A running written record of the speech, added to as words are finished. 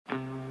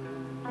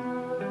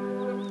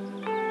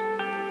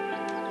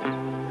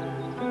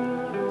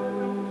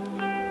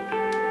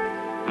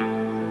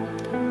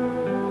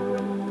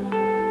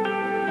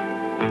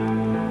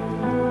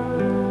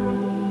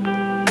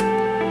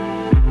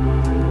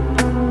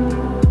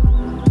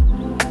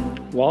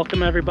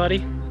Welcome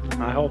everybody.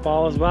 I hope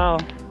all is well.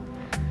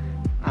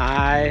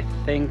 I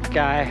think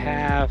I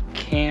have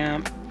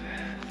camp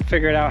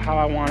figured out how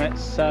I want it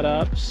set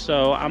up,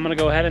 so I'm gonna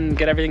go ahead and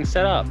get everything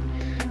set up.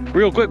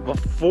 Real quick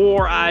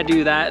before I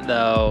do that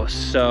though,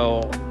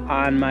 so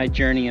on my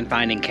journey in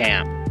finding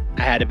camp,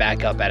 I had to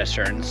back up at a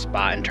certain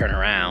spot and turn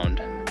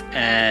around,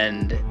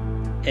 and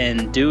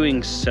in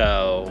doing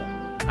so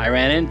I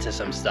ran into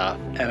some stuff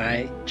and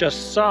I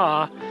just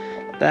saw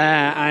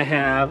that I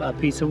have a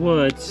piece of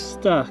wood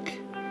stuck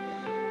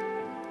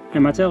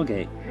in my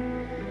tailgate.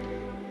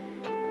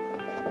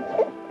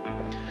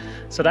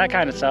 So that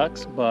kind of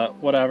sucks, but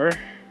whatever.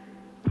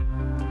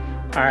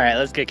 All right,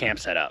 let's get camp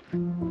set up.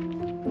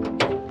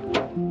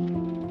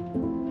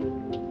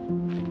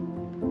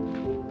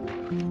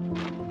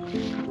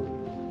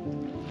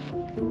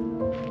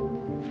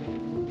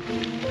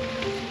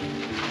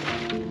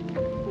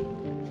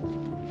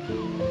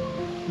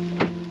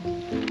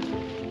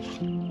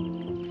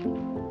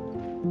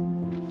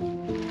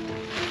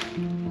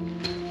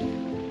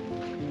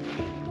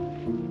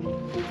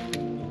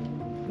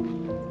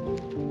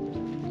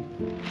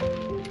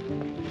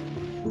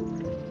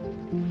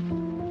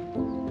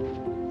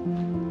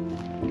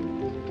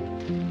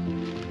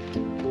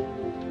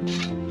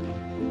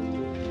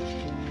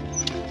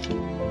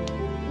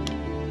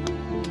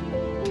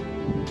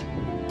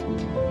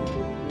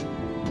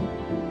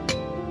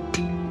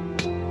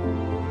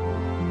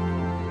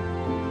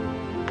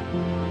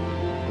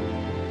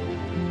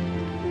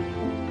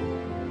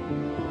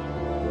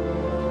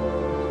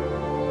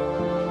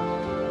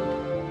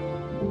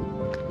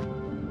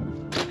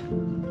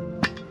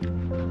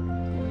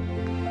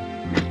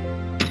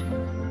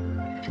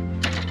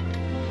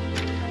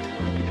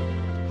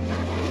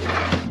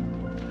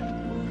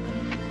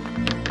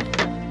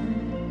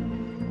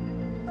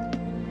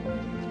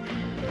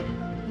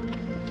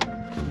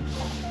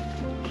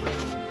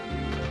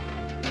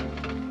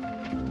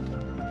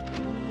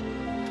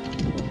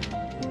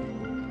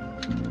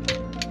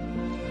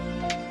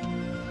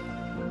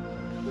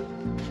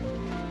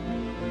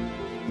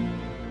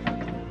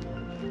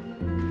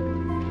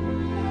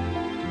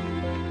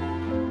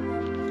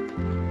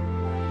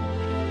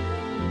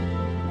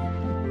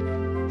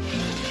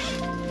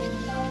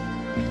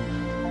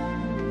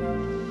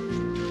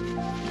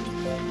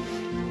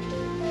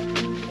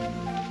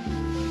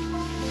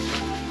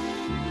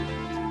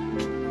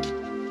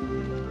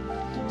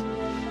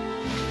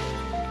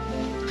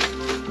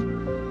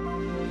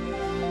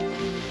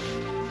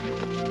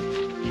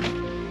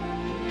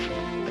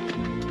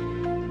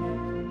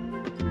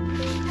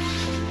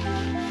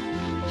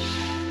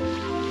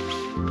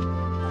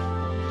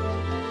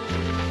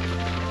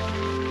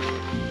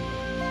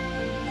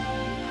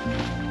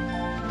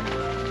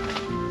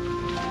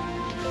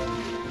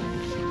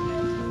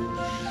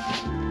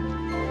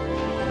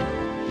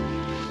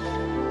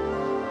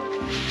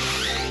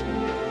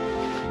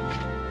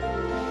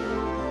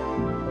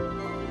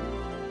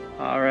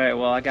 Alright,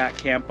 well I got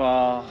camp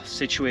all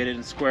situated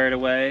and squared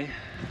away.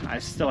 I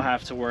still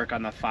have to work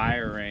on the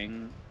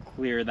firing,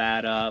 clear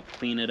that up,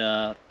 clean it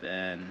up,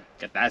 and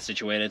get that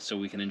situated so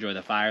we can enjoy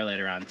the fire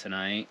later on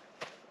tonight.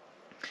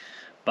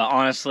 But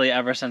honestly,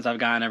 ever since I've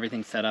gotten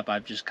everything set up,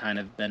 I've just kind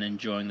of been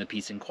enjoying the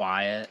peace and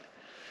quiet.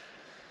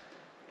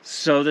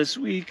 So this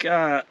week,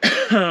 it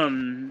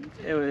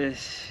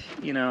was,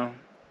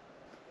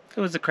 it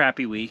was a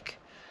crappy week.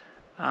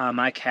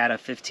 My cat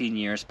of 15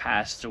 years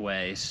passed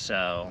away,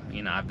 so,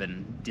 I've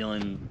been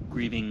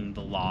grieving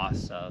the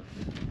loss of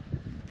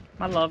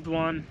my loved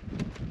one.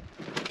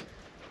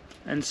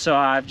 And so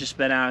I've just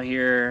been out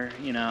here,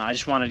 I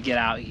just wanted to get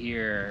out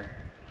here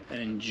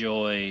and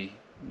enjoy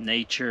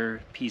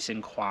nature, peace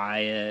and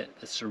quiet,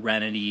 the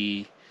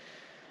serenity,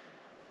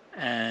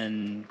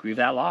 and grieve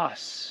that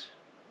loss.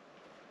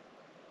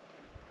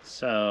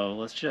 So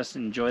let's just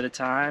enjoy the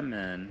time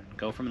and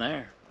go from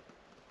there.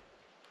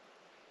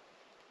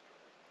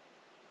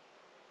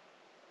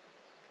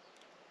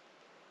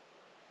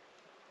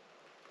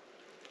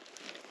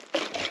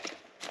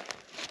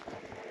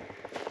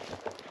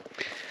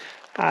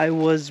 I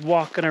was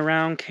walking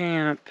around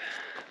camp,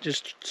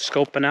 just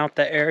scoping out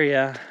the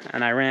area,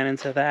 and I ran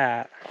into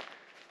that.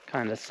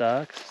 Kind of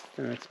sucks.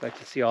 Didn't expect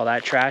to see all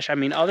that trash. I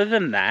mean, other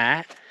than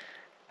that,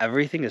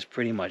 everything is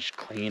pretty much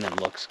clean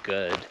and looks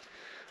good.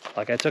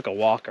 Like, I took a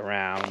walk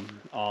around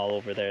all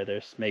over there.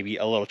 There's maybe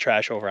a little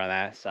trash over on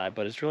that side,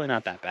 but it's really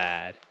not that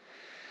bad.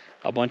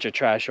 A bunch of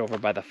trash over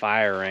by the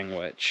fire ring,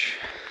 which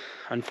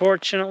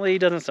unfortunately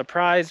doesn't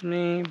surprise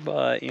me,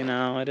 but,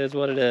 it is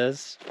what it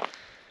is.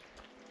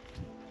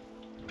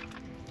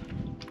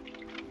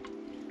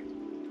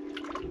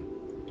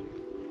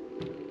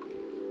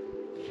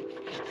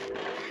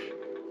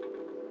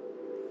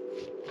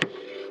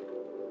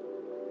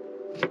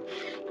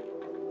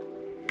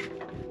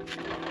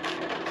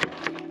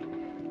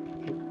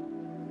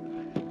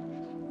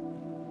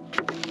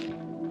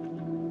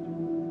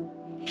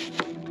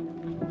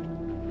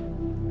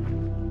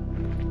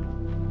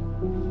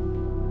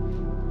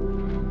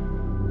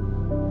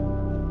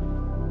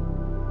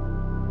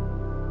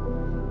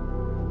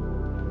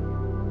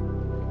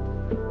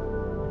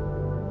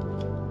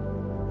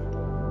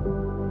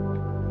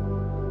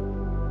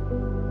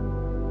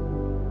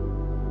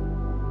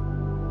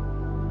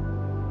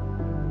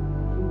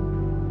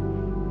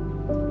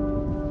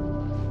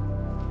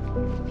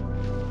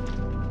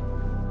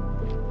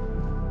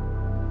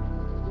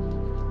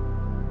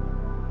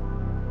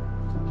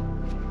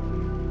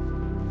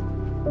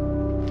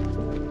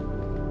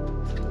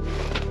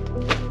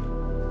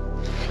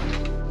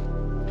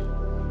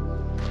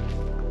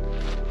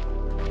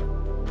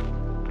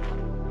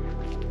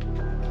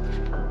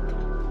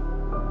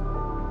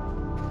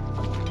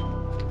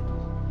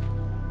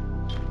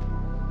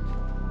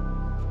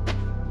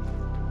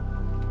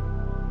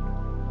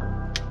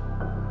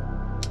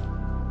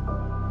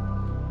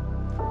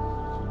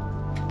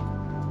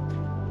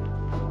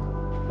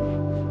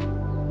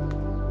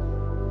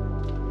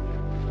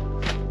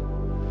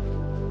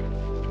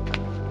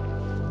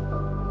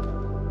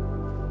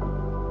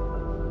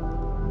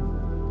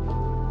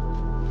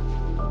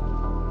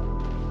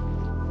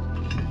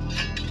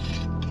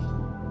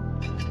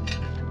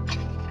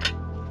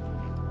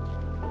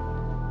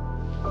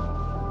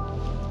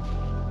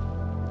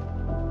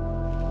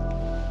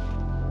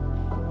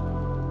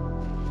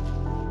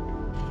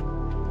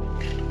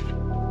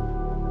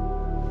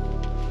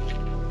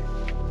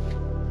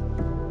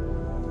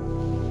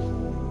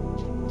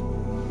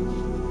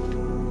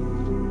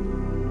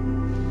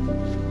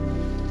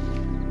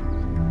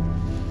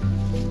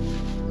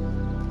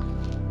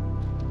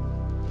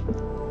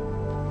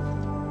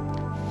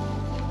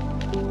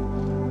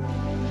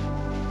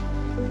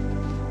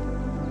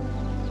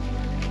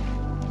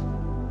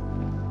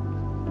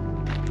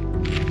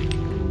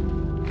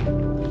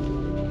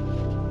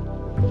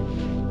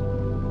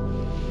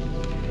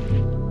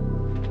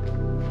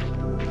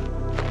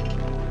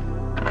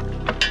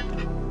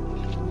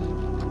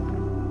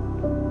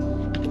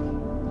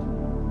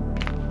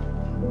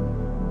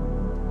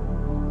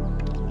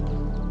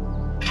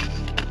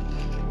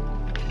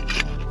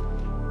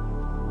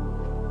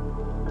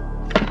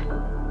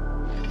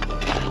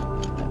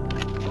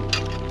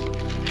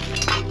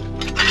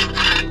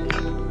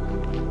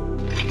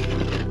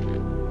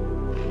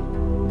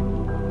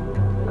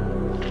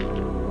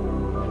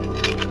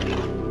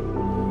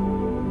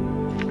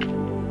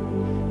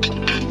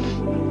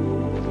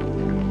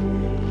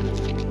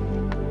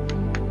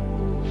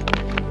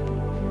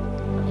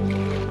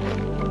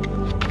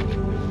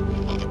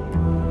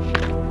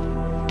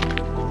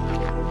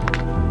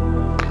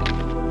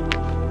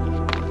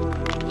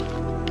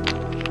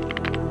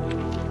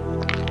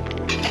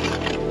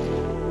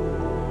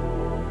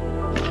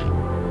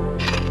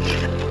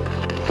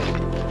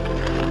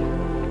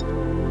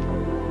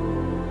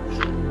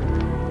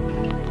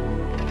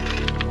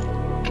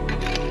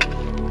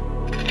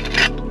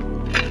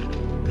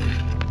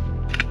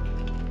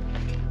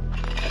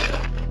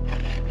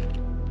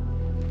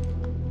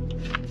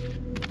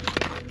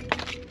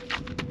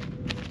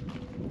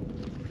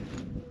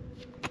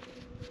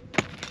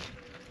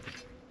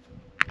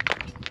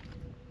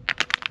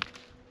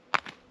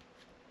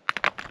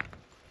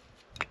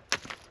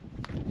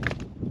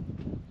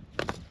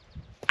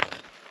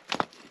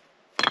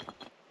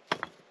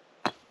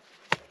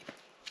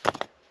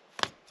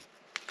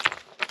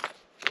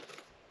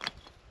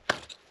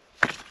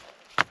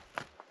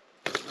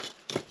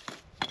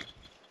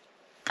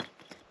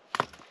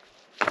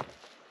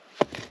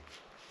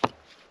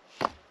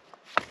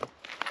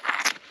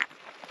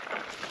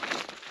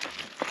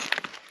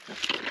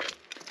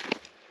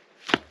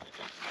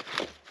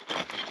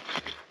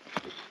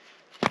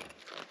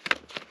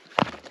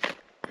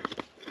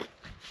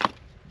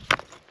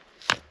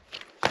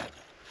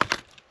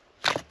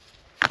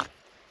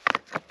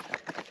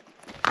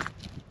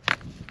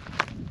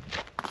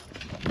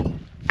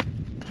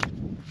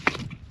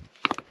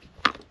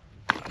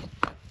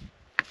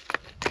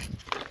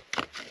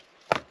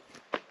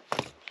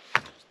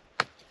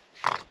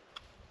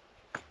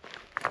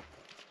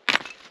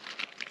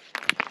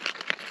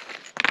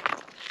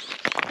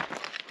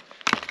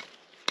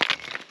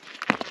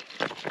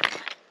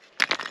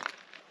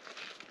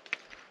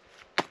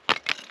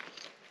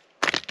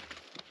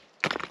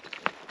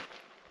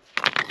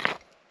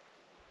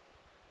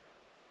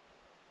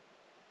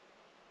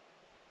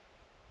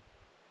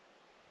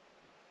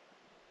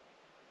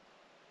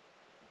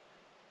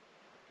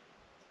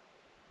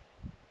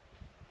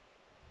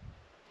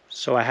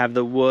 So I have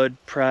the wood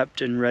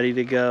prepped and ready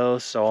to go,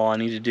 so all I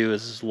need to do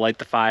is light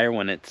the fire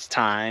when it's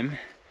time.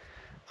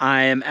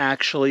 I am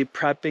actually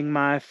prepping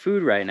my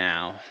food right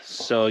now.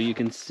 So you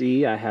can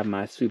see I have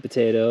my sweet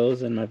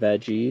potatoes and my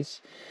veggies.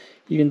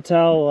 You can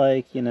tell,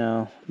 like, you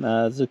know,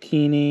 the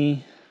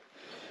zucchini,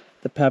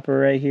 the pepper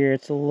right here,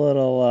 it's a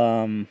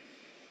little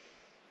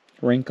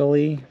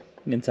wrinkly.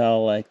 You can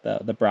tell, like,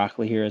 the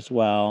broccoli here as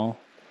well.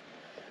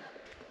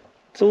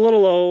 It's a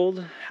little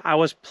old. I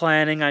was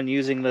planning on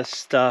using this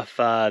stuff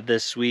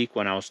this week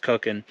when I was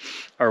cooking,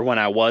 or when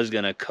I was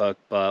gonna cook,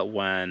 but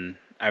when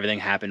everything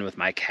happened with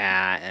my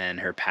cat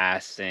and her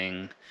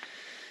passing,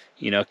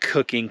 you know,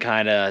 cooking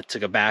kind of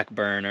took a back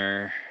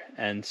burner.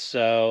 And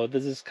so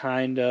this is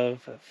kind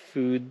of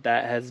food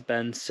that has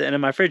been sitting in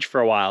my fridge for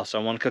a while, so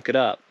I want to cook it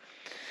up.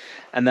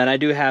 And then I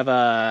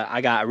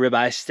got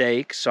ribeye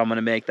steak, so I'm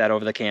gonna make that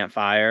over the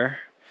campfire.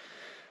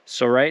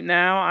 So right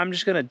now, I'm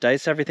just gonna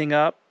dice everything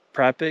up,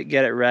 prep it,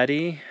 get it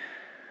ready,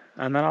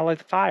 and then I'll light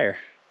the fire.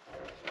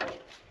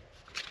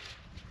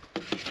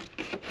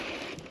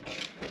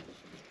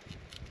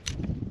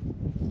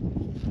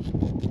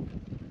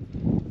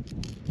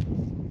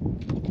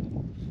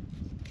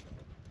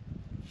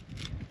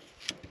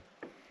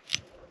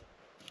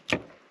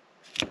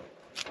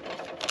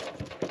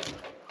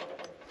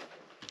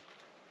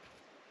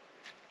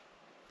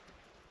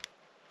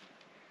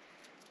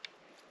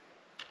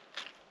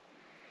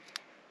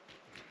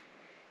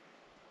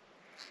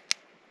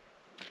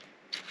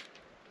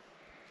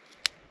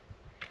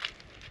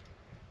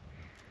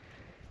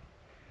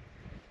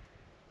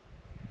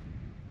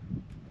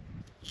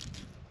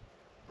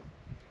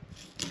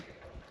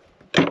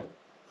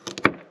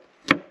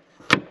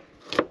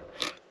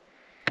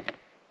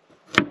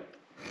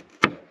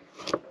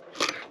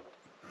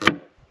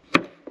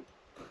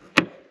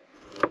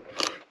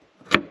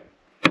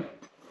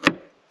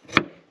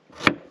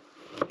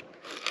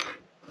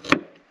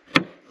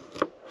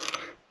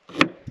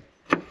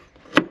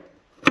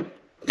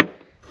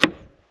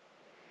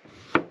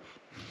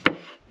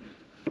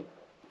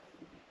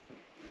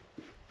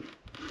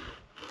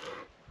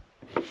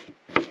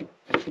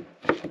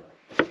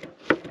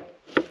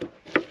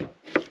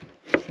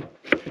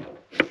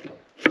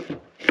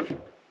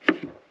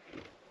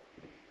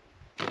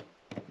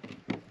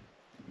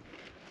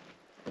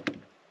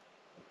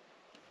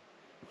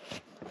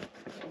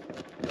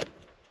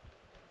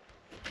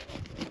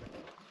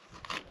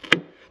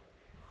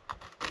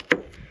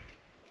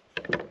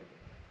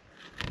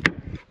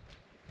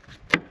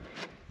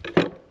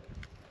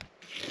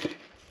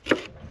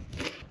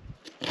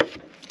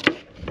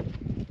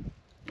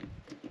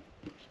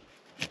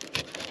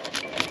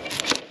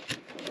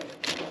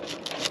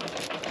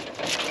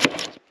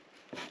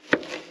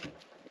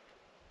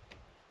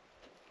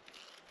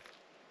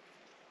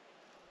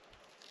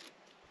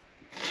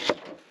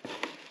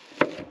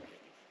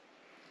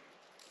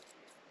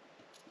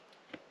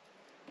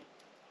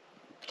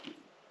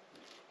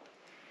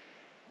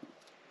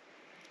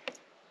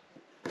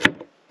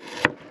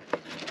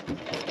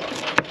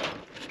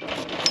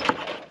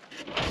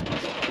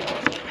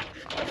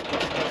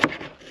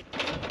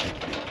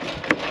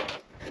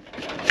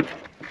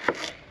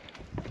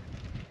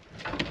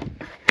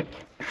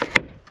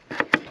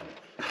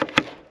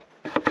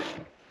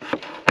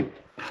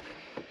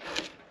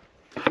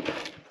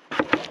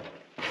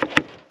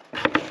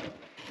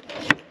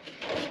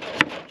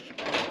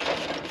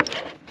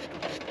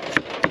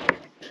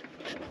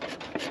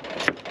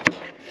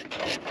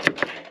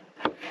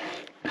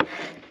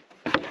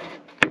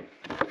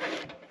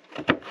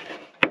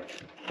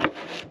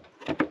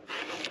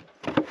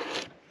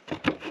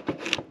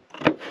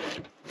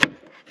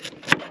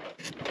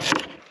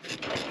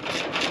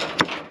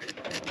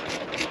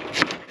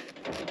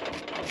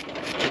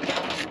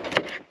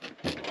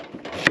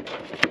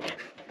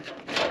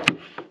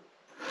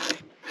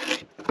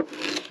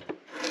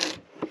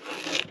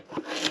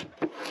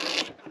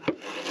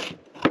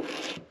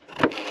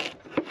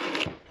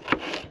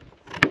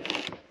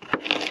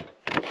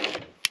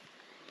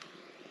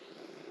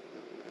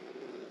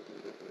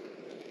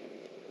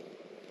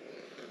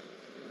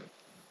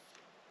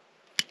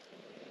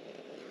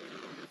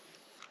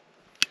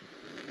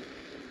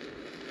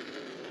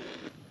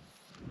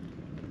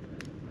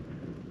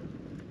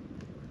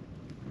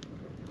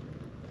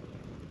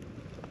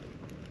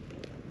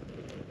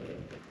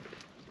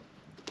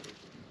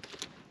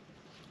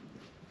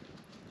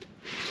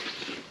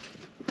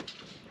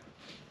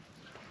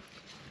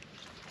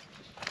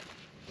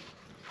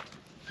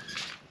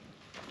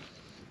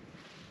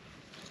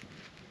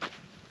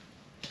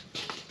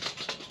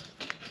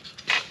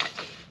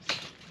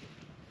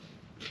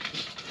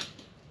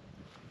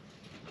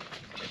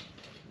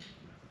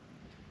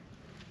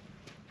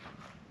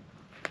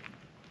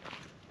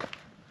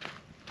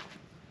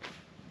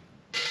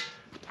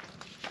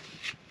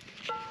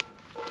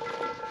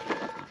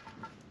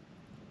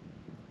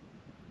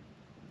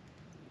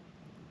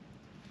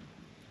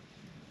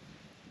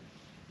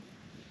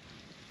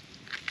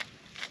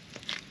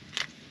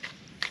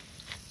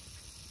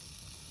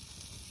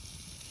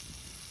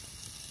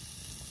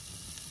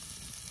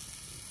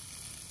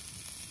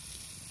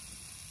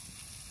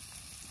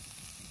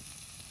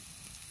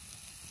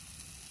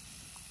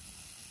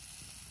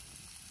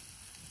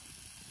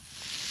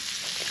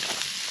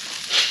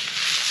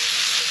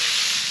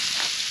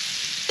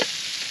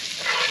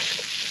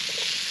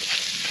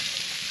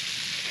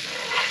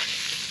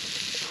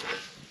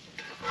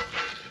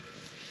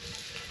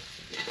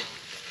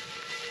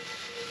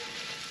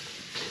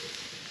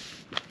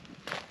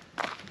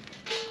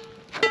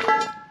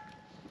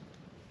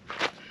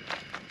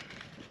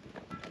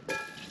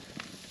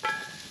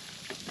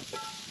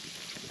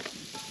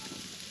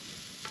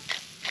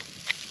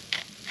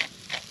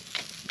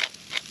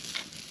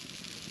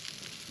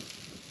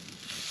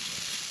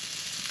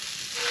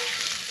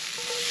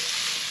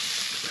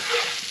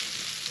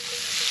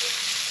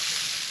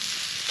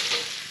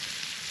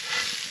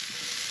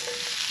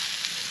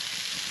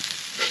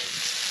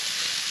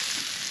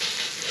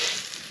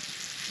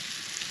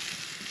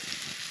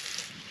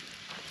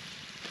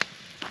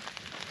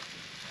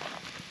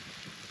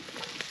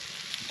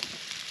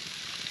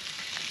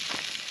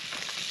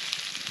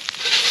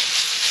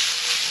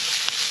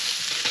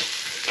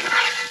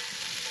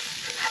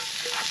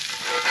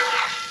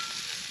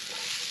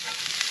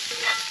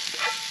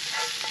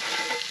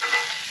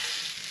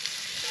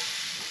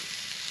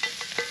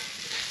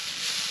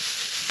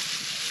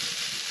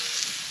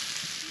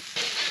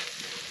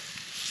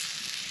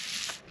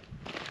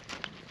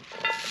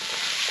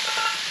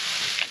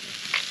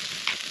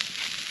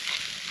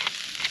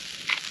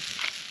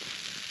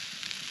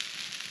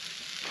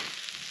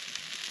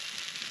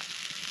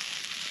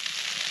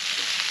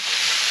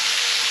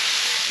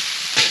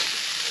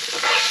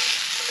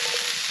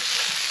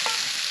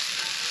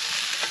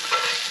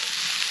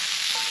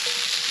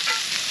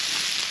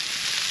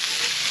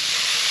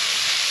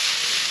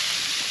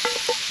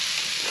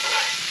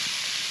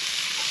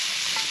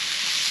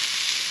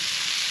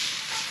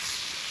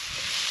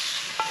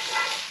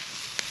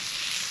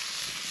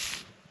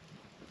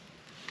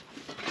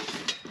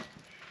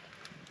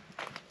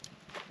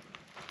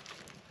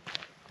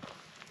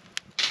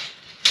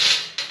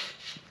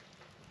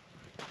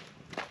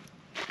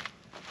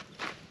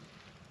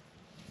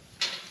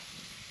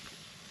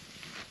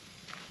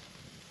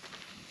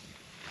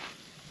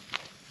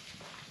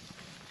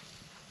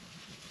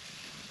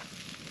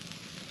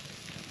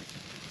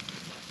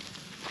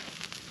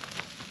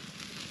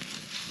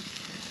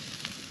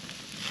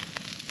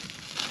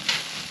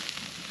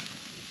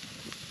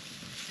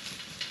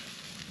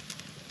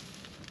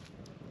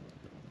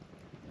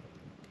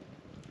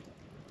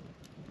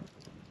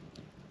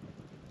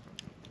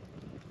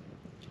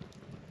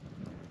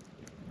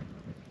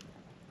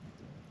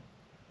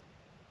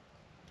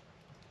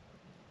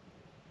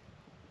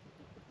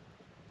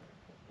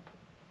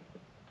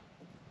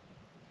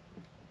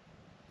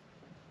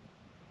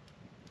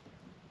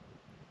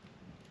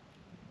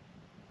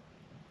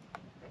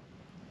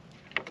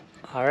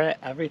 All right,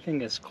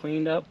 everything is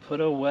cleaned up,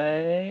 put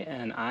away,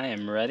 and I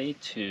am ready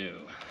to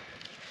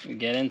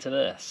get into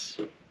this.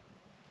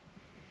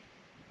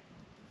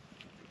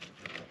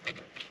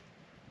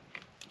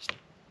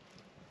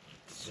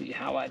 See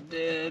how I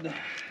did.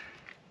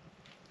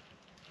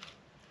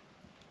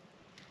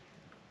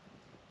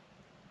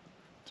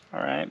 All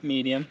right,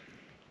 medium.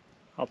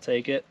 I'll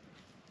take it.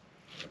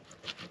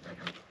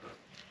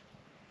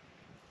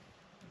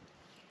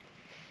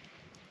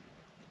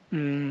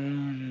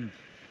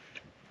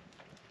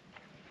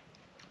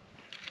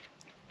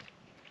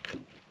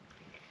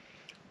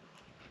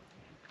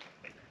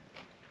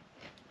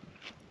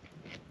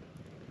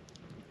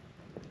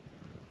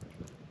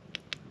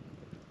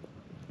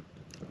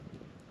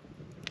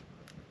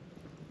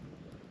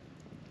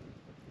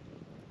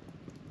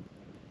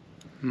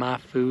 My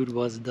food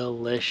was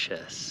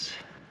delicious.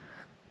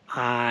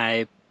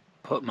 I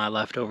put my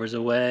leftovers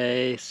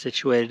away,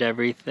 situated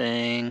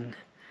everything,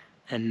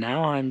 and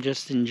now I'm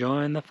just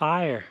enjoying the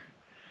fire.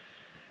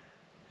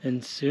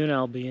 And soon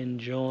I'll be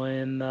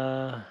enjoying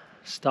the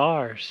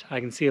stars. I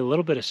can see a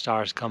little bit of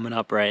stars coming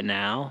up right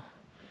now.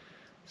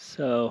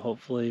 So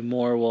hopefully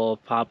more will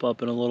pop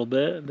up in a little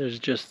bit. There's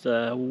just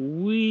a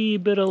wee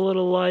bit of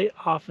little light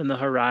off in the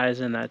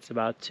horizon that's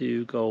about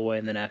to go away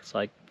in the next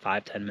like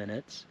 5-10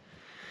 minutes.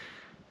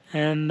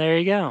 And there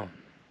you go.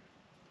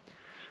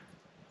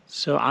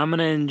 So I'm going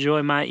to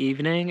enjoy my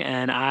evening,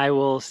 and I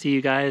will see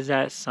you guys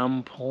at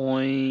some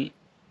point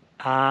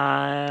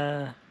tomorrow.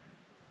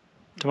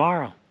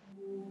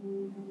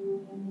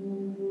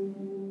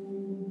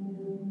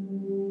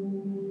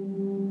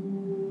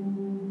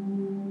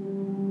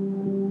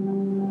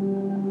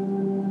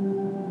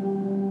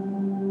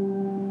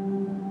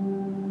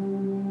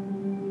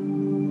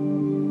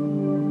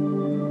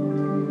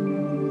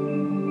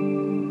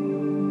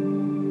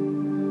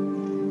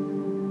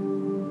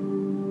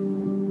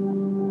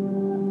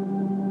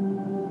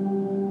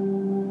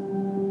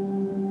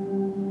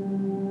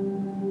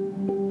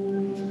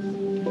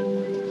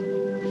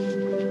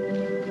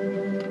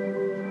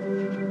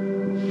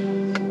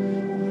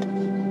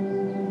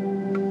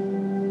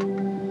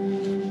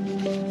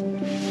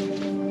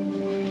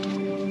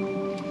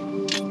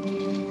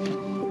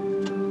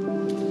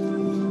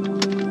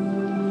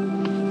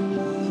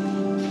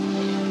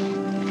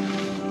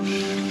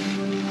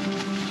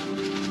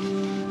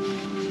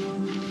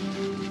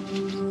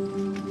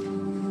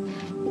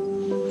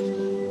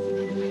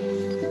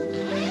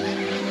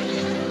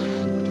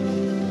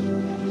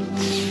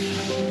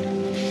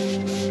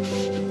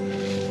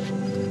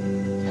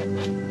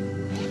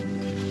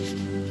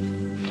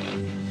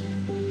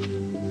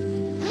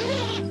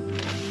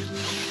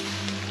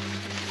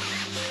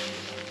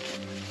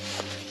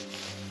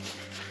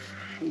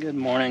 Good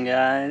morning,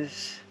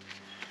 guys.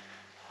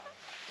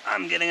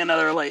 I'm getting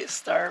another late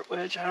start,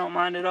 which I don't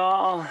mind at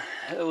all.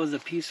 It was a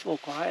peaceful,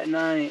 quiet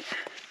night.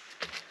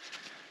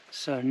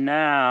 So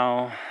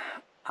now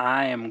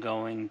I am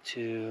going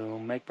to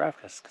make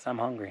breakfast because I'm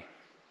hungry.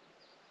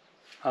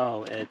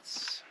 Oh,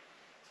 it's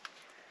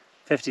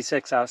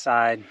 56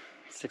 outside,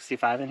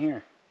 65 in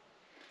here.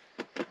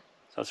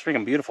 So it's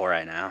freaking beautiful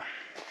right now.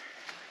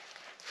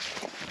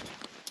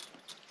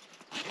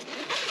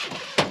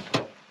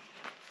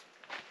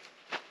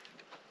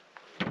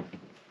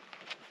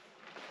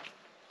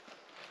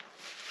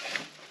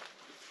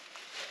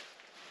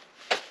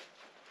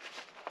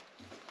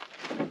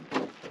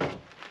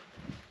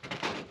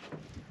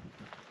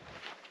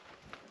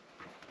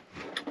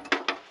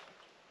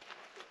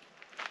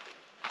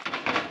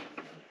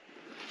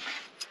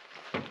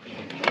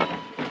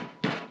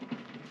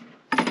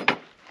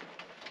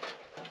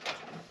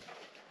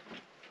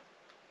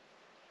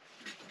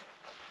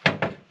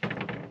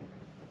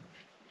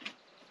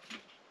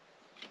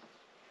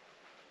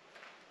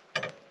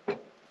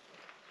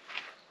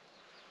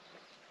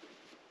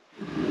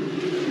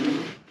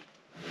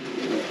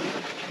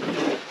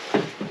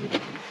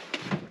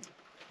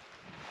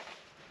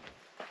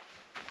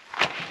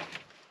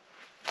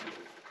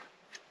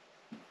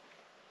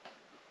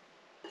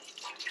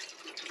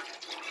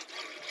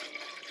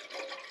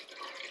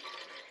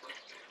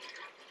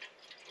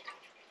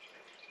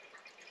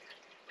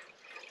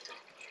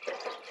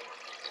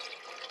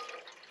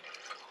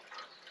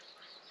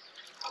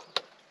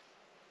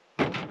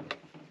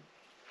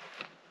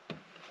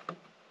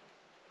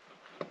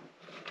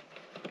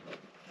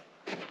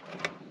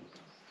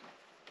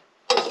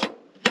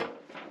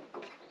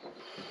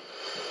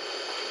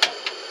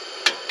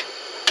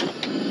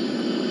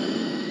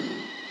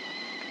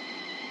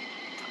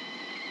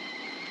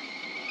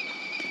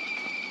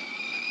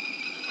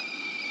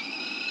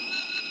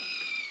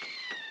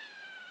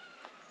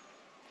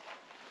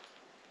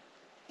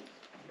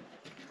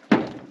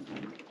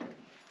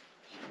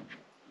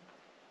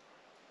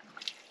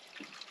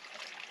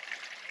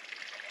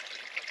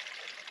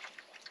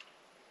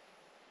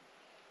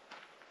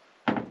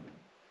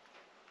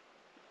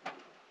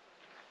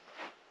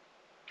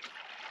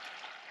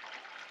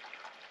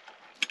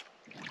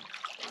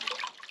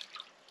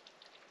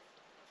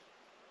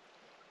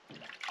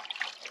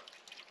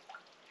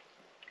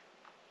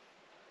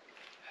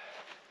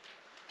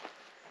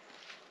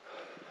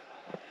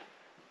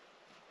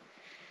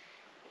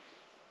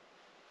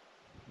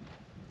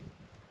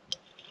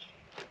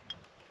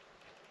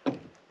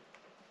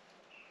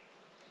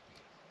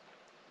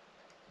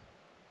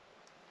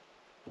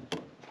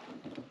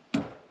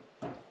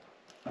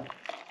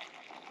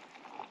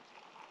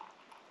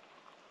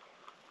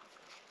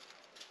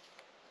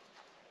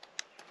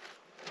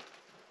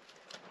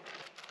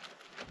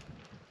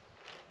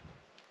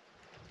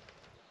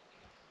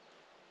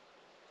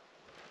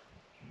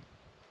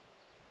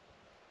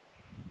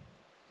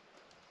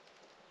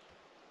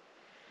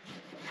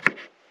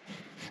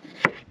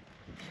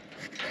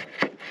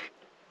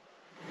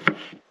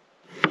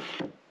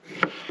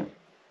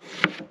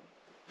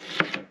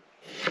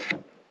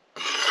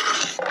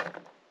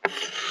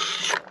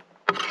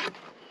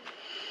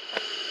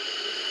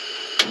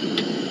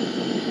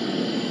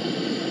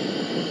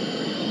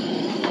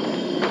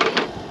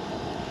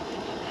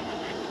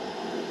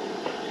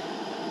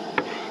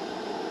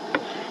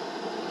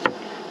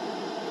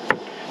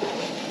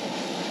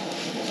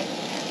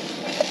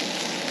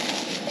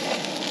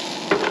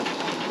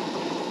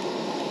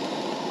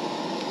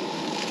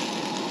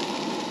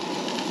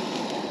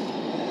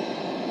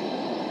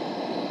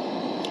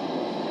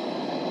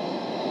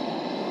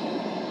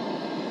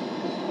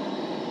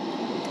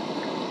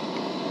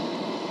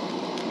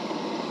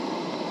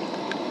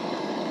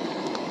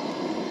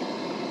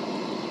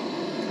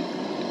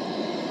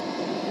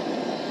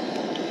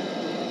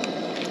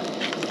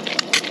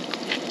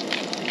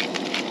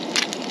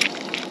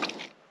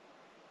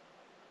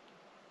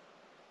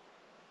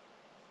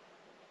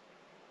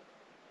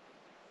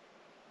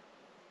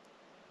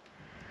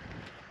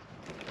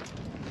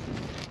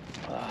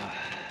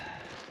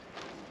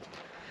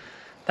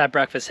 That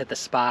breakfast hit the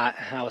spot.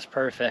 That was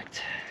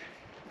perfect.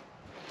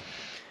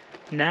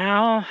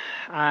 Now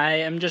I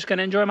am just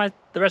gonna enjoy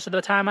the rest of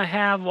the time I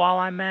have while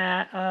I'm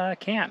at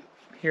camp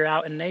here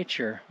out in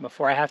nature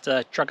before I have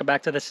to truck it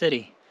back to the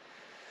city.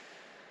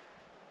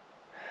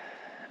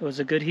 It was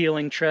a good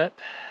healing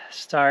trip.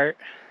 Start.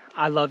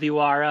 I love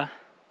you, Ara.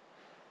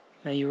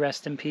 May you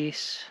rest in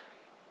peace.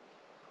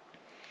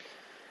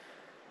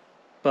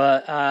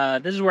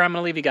 But this is where I'm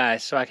gonna leave you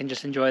guys so I can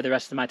just enjoy the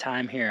rest of my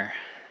time here.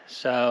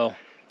 So,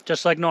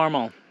 just like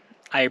normal,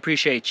 I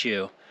appreciate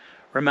you.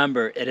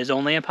 Remember, it is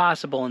only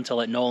impossible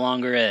until it no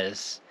longer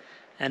is.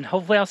 And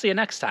hopefully I'll see you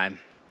next time.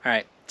 All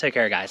right, take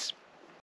care, guys.